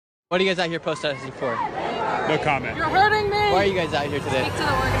What are you guys out here protesting for? No comment. You're hurting me! Why are you guys out here today? Speak to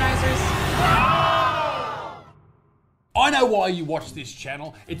the organizers. I know why you watch this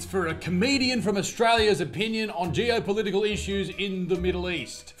channel. It's for a comedian from Australia's opinion on geopolitical issues in the Middle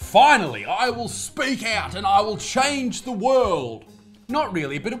East. Finally, I will speak out and I will change the world. Not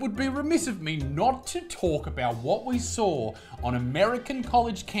really, but it would be remiss of me not to talk about what we saw on American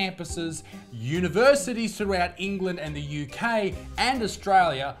college campuses, universities throughout England and the UK and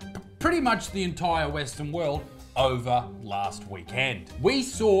Australia, pretty much the entire Western world, over last weekend. We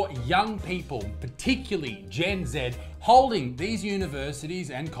saw young people, particularly Gen Z, holding these universities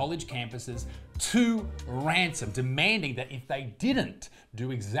and college campuses to ransom, demanding that if they didn't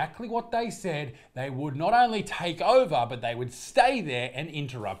do exactly what they said, they would not only take over, but they would stay there and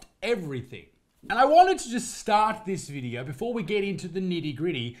interrupt everything. And I wanted to just start this video before we get into the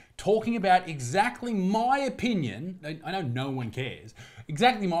nitty-gritty, talking about exactly my opinion, I know no one cares,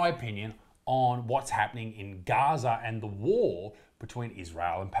 exactly my opinion on what's happening in Gaza and the war between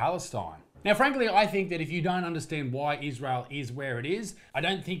Israel and Palestine. Now, frankly, I think that if you don't understand why Israel is where it is, I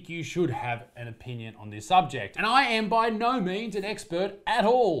don't think you should have an opinion on this subject. And I am by no means an expert at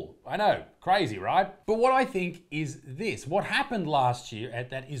all. I know, crazy, right? But what I think is this. What happened last year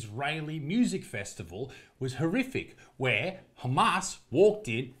at that Israeli music festival was horrific, where Hamas walked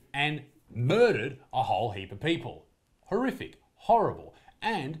in and murdered a whole heap of people. Horrific, horrible.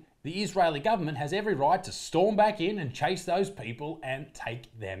 And the Israeli government has every right to storm back in and chase those people and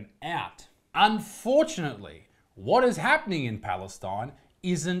take them out. Unfortunately, what is happening in Palestine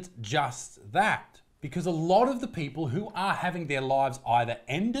isn't just that, because a lot of the people who are having their lives either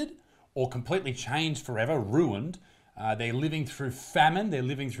ended or completely changed forever, ruined, they're living through famine, they're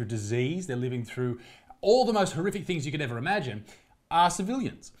living through disease, they're living through all the most horrific things you could ever imagine, are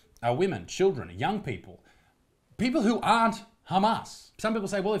civilians, are women, children, young people, people who aren't Hamas. Some people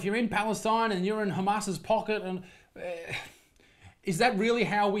say, well, if you're in Palestine and you're in Hamas's pocket, and is that really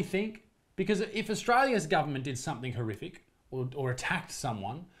how we think? Because if Australia's government did something horrific or attacked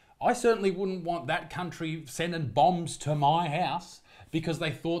someone, I certainly wouldn't want that country sending bombs to my house because they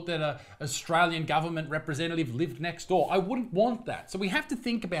thought that an Australian government representative lived next door. I wouldn't want that. So we have to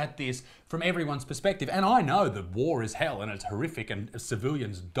think about this from everyone's perspective. And I know that war is hell and it's horrific and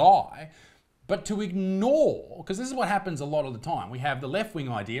civilians die. But to ignore, because this is what happens a lot of the time, we have the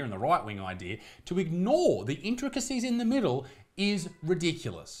left-wing idea and the right-wing idea, to ignore the intricacies in the middle is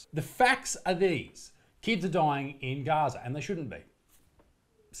ridiculous. The facts are these. Kids are dying in Gaza, and they shouldn't be.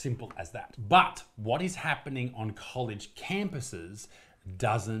 Simple as that. But what is happening on college campuses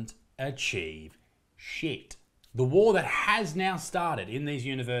doesn't achieve shit. The war that has now started in these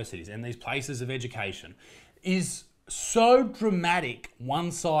universities and these places of education is so dramatic, one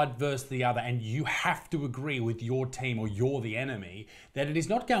side versus the other, and you have to agree with your team or you're the enemy, that it is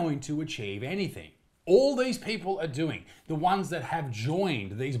not going to achieve anything. All these people are doing, the ones that have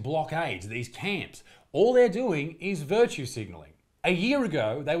joined these blockades, these camps, all they're doing is virtue signaling. A year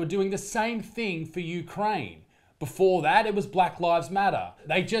ago, they were doing the same thing for Ukraine. Before that, it was Black Lives Matter.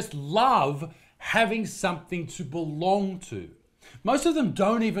 They just love having something to belong to. Most of them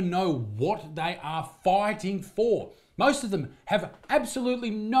don't even know what they are fighting for. Most of them have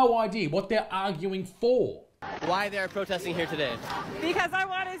absolutely no idea what they're arguing for. Why they're protesting here today? Because I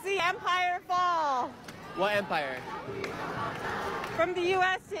want to see empire fall. What empire? From the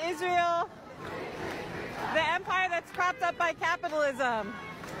US to Israel. The empire that's propped up by capitalism.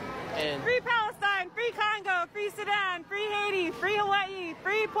 And Free Palestine, free Congo, free Sudan, free Haiti, free Hawaii,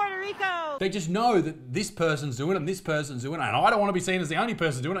 free Puerto Rico. They just know that this person's doing it and this person's doing it, and I don't want to be seen as the only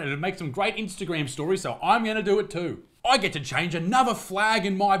person doing it, and it makes some great Instagram stories, so I'm going to do it too. I get to change another flag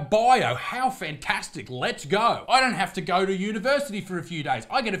in my bio. How fantastic. Let's go. I don't have to go to university for a few days.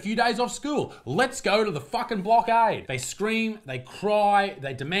 I get a few days off school. Let's go to the fucking blockade. They scream, they cry,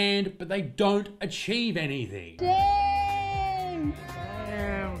 they demand, but they don't achieve anything. Damn.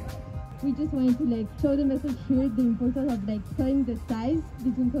 We just wanted to show the message here, the importance of cutting the ties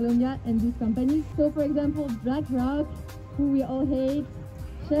between Colombia and these companies. So for example, BlackRock, who we all hate,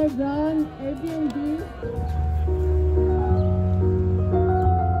 Chevron, Airbnb.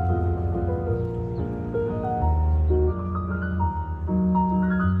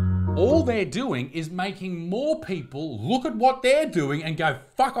 All they're doing is making more people look at what they're doing and go,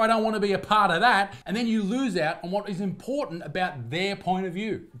 fuck, I don't want to be a part of that. And then you lose out on what is important about their point of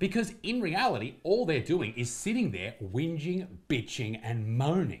view. Because in reality, all they're doing is sitting there whinging, bitching, and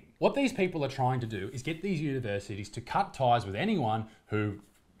moaning. What these people are trying to do is get these universities to cut ties with anyone who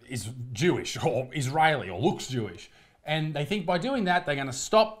is Jewish or Israeli or looks Jewish. And they think by doing that, they're going to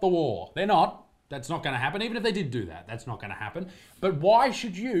stop the war. They're not. That's not going to happen. Even if they did do that, that's not going to happen. But why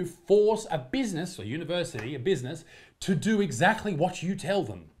should you force a business, or university, a business, to do exactly what you tell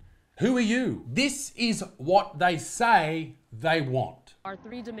them? Who are you? This is what they say they want. Our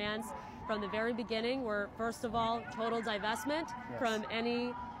three demands from the very beginning were, first of all, total divestment from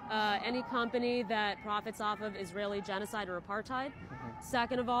any company that profits off of Israeli genocide or apartheid.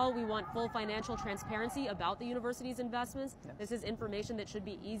 Second of all, we want full financial transparency about the university's investments. This is information that should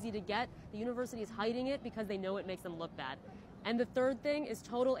be easy to get. The university is hiding it because they know it makes them look bad. And the third thing is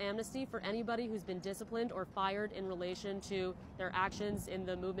total amnesty for anybody who's been disciplined or fired in relation to their actions in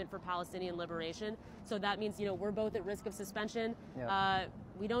the movement for Palestinian liberation. So that means, you know, we're both at risk of suspension.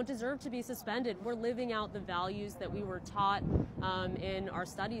 We don't deserve to be suspended. We're living out the values that we were taught in our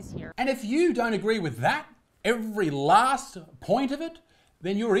studies here. And if you don't agree with that, every last point of it,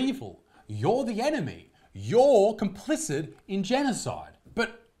 then you're evil. You're the enemy. You're complicit in genocide.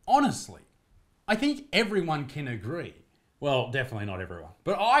 But honestly, I think everyone can agree. Well, definitely not everyone,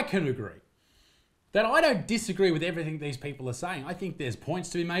 but I can agree that I don't disagree with everything these people are saying. I think there's points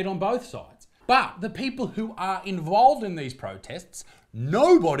to be made on both sides. But the people who are involved in these protests,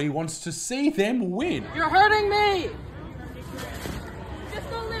 nobody wants to see them win. You're hurting me!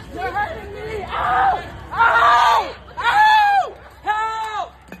 You're hurting me! Ow! Ow! Ow!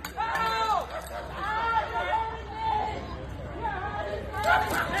 Help! Help!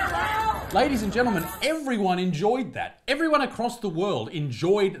 Ladies and gentlemen, everyone enjoyed that. Everyone across the world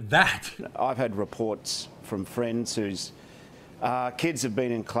enjoyed that. I've had reports from friends whose kids have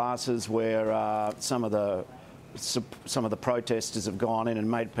been in classes where some of the protesters have gone in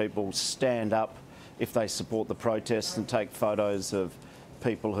and made people stand up if they support the protests and take photos of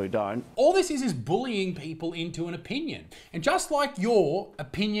people who don't. All this is bullying people into an opinion. And just like your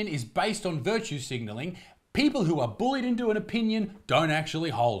opinion is based on virtue signaling, people who are bullied into an opinion don't actually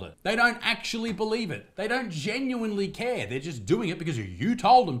hold it. They don't actually believe it. They don't genuinely care. They're just doing it because you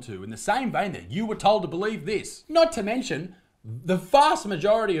told them to, in the same vein that you were told to believe this. Not to mention, the vast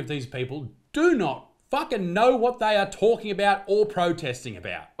majority of these people do not fucking know what they are talking about or protesting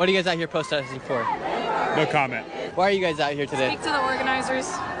about. What are you guys out here protesting for? No comment. Why are you guys out here today? Speak to the organizers.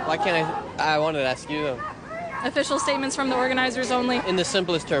 Why can't I wanted to ask you though. Official statements from the organizers only. In the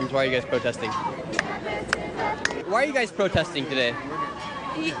simplest terms, why are you guys protesting? Why are you guys protesting today?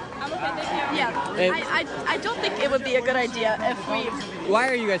 Yeah, I don't think it would be a good idea if we... Why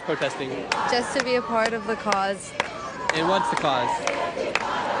are you guys protesting? Just to be a part of the cause. And what's the cause?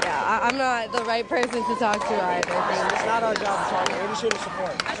 Yeah, I'm not the right person to talk to either. It's not our job to talk to. We're just here to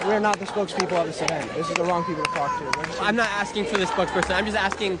support. We're not the spokespeople of this event. This is the wrong people to talk to. I'm not asking for the spokesperson. I'm just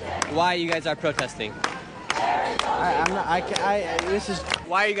asking why you guys are protesting. This is...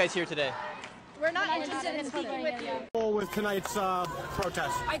 Why are you guys here today? We're not interested in speaking with you. With tonight's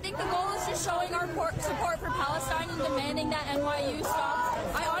protest. I think the goal is just showing our support for Palestine and demanding that NYU stops.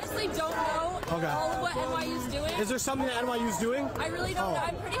 I honestly don't know all of what NYU's doing. Is there something that NYU's doing? I really don't know.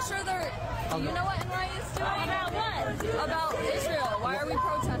 I'm pretty sure they're... Do you know what NYU's doing? About what? About Israel. Why are we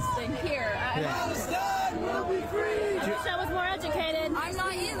protesting here? Palestine will be free! I wish I was more educated. I'm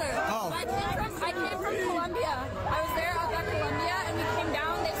not either. I came from Columbia. I was there up at Columbia and we came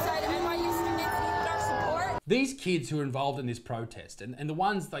down. They said NYU students needed our support. These kids who are involved in this protest, and the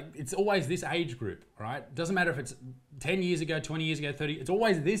ones, like, it's always this age group, right? Doesn't matter if it's 10 years ago, 20 years ago, 30, it's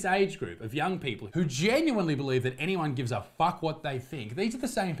always this age group of young people who genuinely believe that anyone gives a fuck what they think. These are the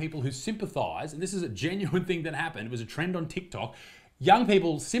same people who sympathize, and this is a genuine thing that happened, it was a trend on TikTok, young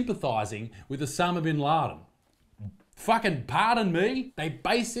people sympathizing with Osama bin Laden. Fucking pardon me, they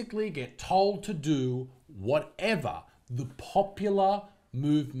basically get told to do whatever the popular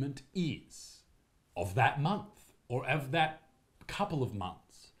movement is of that month or of that couple of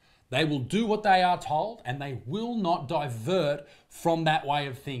months. They will do what they are told and they will not divert from that way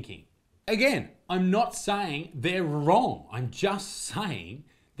of thinking. Again, I'm not saying they're wrong. I'm just saying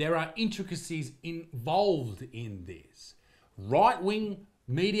there are intricacies involved in this. Right-wing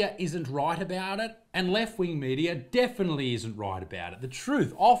media isn't right about it, and left-wing media definitely isn't right about it. The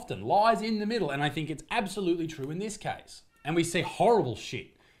truth often lies in the middle, and I think it's absolutely true in this case. And we see horrible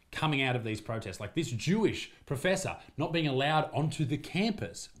shit coming out of these protests, like this Jewish professor not being allowed onto the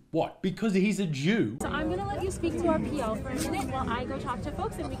campus. What? Because he's a Jew? So I'm gonna let you speak to our PL for a minute while I go talk to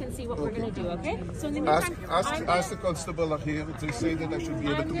folks and we can see what we're gonna do, okay? So in the meantime, ask the constable here. They say that I should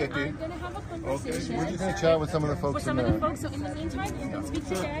be able to get in. I'm gonna have a conversation. We're just going to chat with some of the folks. With some of the folks. So in the meantime, you can speak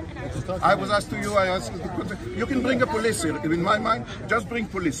to Dan and I was asked to you. I asked you can bring a police here. In my mind, just bring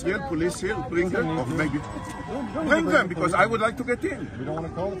police here. Police here. Bring them, or maybe bring them because I would like to get in. We don't want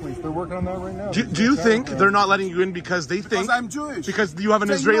to call the police. They're working on that right now. Do you think they're not letting you in because they think... Because I'm Jewish. Because you have an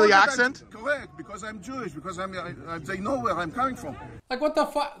Israeli accent? correct, because I'm Jewish, because they know where I'm coming from. Like, what the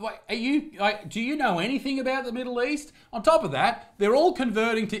fuck? Like, do you know anything about the Middle East? On top of that, they're all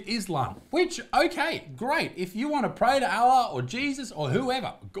converting to Islam, which, okay, great. If you want to pray to Allah or Jesus or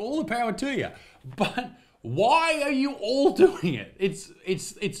whoever, all the power to you. But why are you all doing it? It's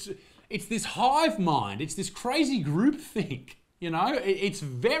this hive mind. It's this crazy groupthink. You know, it's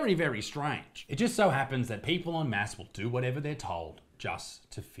very, very strange. It just so happens that people en masse will do whatever they're told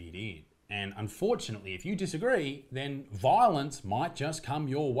just to fit in. And unfortunately, if you disagree, then violence might just come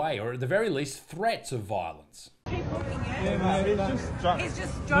your way, or at the very least, threats of violence. Yeah, mate, he's just drunk. He's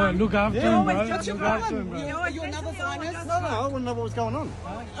just drunk. Look after him, bro. What's your problem? Are you another Zionist? No, I wouldn't know what was going on.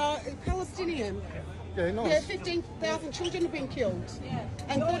 Palestinian. Yeah, nice. Yeah, 15,000 children have been killed. Yeah.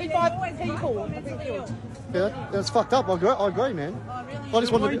 And 35 people have been killed. Yeah, that's fucked up. I agree, man. Oh, really? I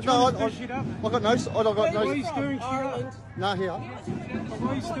just wanted to... No, I got no... Why are you stirring shit up? Nah, here. Why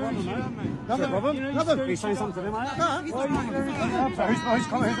are you stirring shit up, mate? Nothing, problem. You know, Nothing. Are you saying something to them, mate? No. Why are you stirring shit up? Who's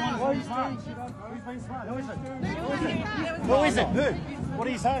coming? Why are you stirring shit up? Who's being smart? Who is it? Who is it? Who? What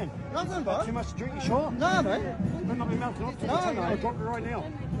are you saying? Nothing, bro. Too much to drink, you sure? No, mate. Better not be melting off. No, mate. I'll drop it right now.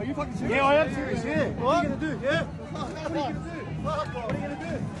 Are you fucking serious? Yeah, I am serious, yeah. What are you going to do? Yeah. What are you going to do? What are you going to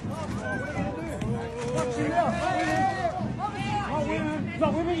do? Fuck you up. Not women.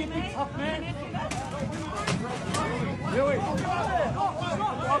 Not women, you big tough man. Louis.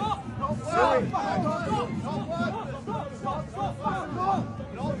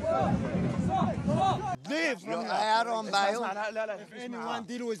 Leave. You're out on bail. If anyone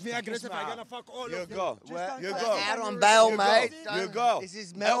deal with me aggressive, I'm gonna fuck all of them. You go. You go. Out on bail, mate. You go. This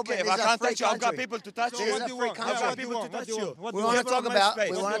is Melbourne. Okay, if I can't touch you, I've got people to touch you. This is a free country. I've got people to touch you. We want to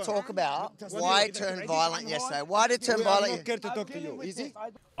talk about why it turned violent yesterday. Why did it turn violent? I'm not scared to talk to you. Easy?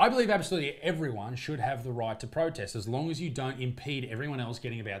 I believe absolutely everyone should have the right to protest as long as you don't impede everyone else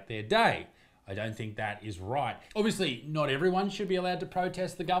getting about their day. I don't think that is right. Obviously, not everyone should be allowed to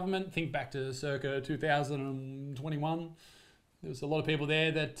protest the government. Think back to circa 2021. There was a lot of people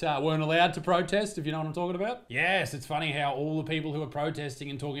there that weren't allowed to protest, if you know what I'm talking about. Yes, it's funny how all the people who are protesting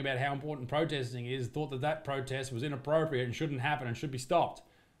and talking about how important protesting is thought that that protest was inappropriate and shouldn't happen and should be stopped.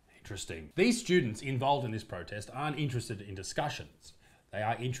 Interesting. These students involved in this protest aren't interested in discussions. They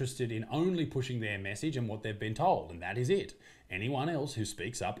are interested in only pushing their message and what they've been told, and that is it. Anyone else who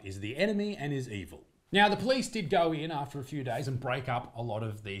speaks up is the enemy and is evil. Now, the police did go in after a few days and break up a lot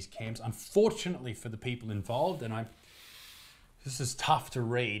of these camps, unfortunately for the people involved, and this is tough to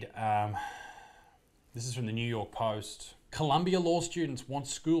read. This is from the New York Post. Columbia law students want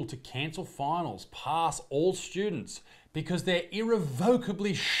school to cancel finals, pass all students, because they're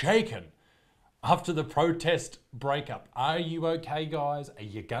irrevocably shaken after the protest breakup. Are you okay, guys? Are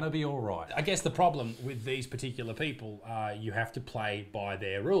you gonna be all right? I guess the problem with these particular people, you have to play by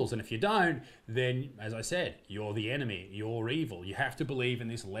their rules. And if you don't, then, as I said, you're the enemy, you're evil. You have to believe in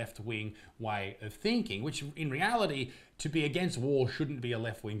this left-wing way of thinking, which in reality, to be against war shouldn't be a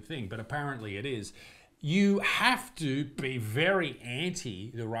left-wing thing, but apparently it is. You have to be very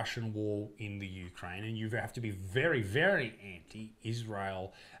anti the Russian war in the Ukraine, and you have to be very, very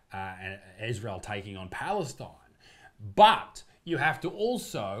anti-Israel and Israel taking on Palestine. But you have to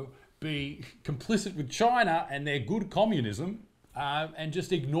also be complicit with China and their good communism and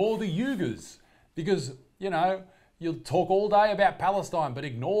just ignore the Uyghurs. Because, you know, you'll talk all day about Palestine, but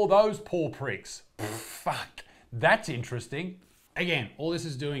ignore those poor pricks. Fuck, that's interesting. Again, all this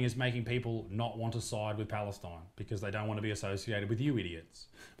is doing is making people not want to side with Palestine because they don't want to be associated with you idiots.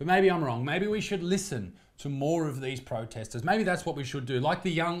 But maybe I'm wrong. Maybe we should listen to more of these protesters. Maybe that's what we should do. Like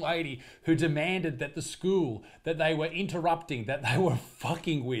the young lady who demanded that the school that they were interrupting, that they were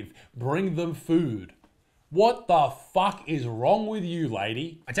fucking with, bring them food. What the fuck is wrong with you,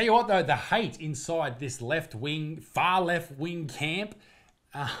 lady? I tell you what though, the hate inside this left-wing, far left-wing camp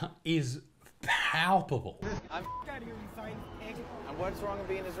is palpable. And what's wrong with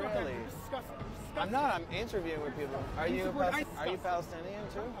being Israeli? I'm not. I'm interviewing with people. Are you Palestinian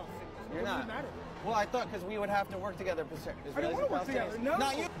too? You're not. Well, I thought because we would have to work together. I don't want to work together. No,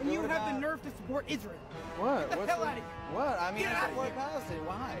 and you have the nerve to support Israel. What? Get the hell out of here. What? I mean, I support Palestine.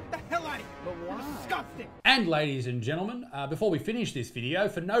 Why? Get the hell out of here. But why? You're disgusting. And ladies and gentlemen, before we finish this video,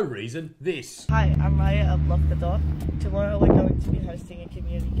 for no reason, this. Hi, I'm Maya of Block the Dot. Tomorrow we're going to be hosting a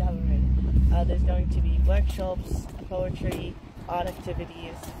community gathering. There's going to be workshops, poetry, art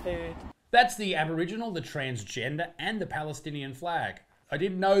activities, food. That's the Aboriginal, the transgender, and the Palestinian flag. I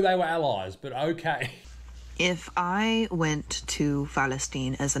didn't know they were allies, but okay. If I went to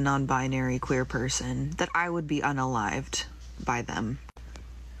Palestine as a non-binary queer person, that I would be unalived by them.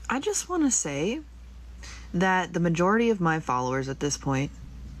 I just want to say that the majority of my followers at this point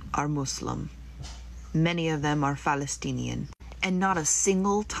are Muslim. Many of them are Palestinian. And not a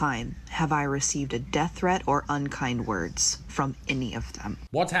single time have I received a death threat or unkind words from any of them.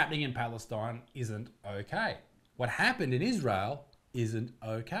 What's happening in Palestine isn't okay. What happened in Israel isn't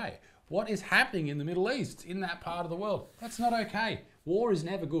okay. What is happening in the Middle East, in that part of the world, that's not okay. War is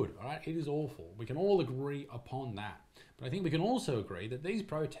never good, all right? It is awful. We can all agree upon that. But I think we can also agree that these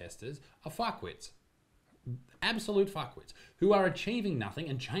protesters are fuckwits. Absolute fuckwits, who are achieving nothing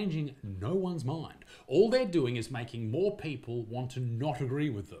and changing no one's mind. All they're doing is making more people want to not agree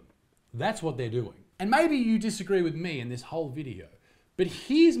with them. That's what they're doing. And maybe you disagree with me in this whole video, but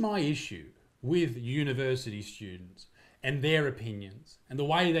here's my issue with university students and their opinions and the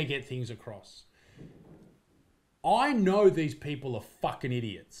way they get things across. I know these people are fucking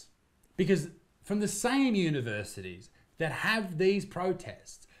idiots because from the same universities that have these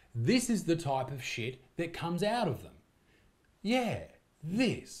protests, this is the type of shit that comes out of them. Yeah,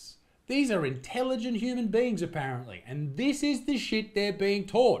 this. These are intelligent human beings apparently, and this is the shit they're being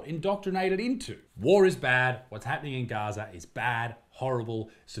taught, indoctrinated into. War is bad, what's happening in Gaza is bad, horrible,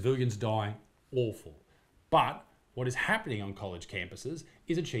 civilians dying, awful. But what is happening on college campuses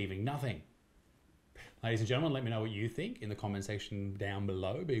is achieving nothing. Ladies and gentlemen, let me know what you think in the comment section down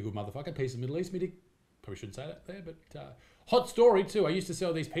below. Be a good motherfucker. Peace in the Middle East meeting. Probably shouldn't say that there, but hot story too. I used to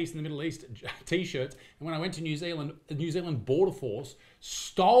sell these Peace in the Middle East t-shirts, and when I went to New Zealand, the New Zealand Border Force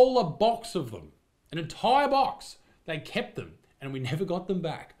stole a box of them, an entire box. They kept them, and we never got them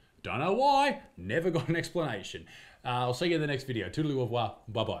back. Don't know why. Never got an explanation. I'll see you in the next video. Toodaloo au revoir.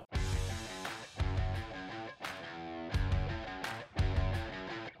 Bye bye.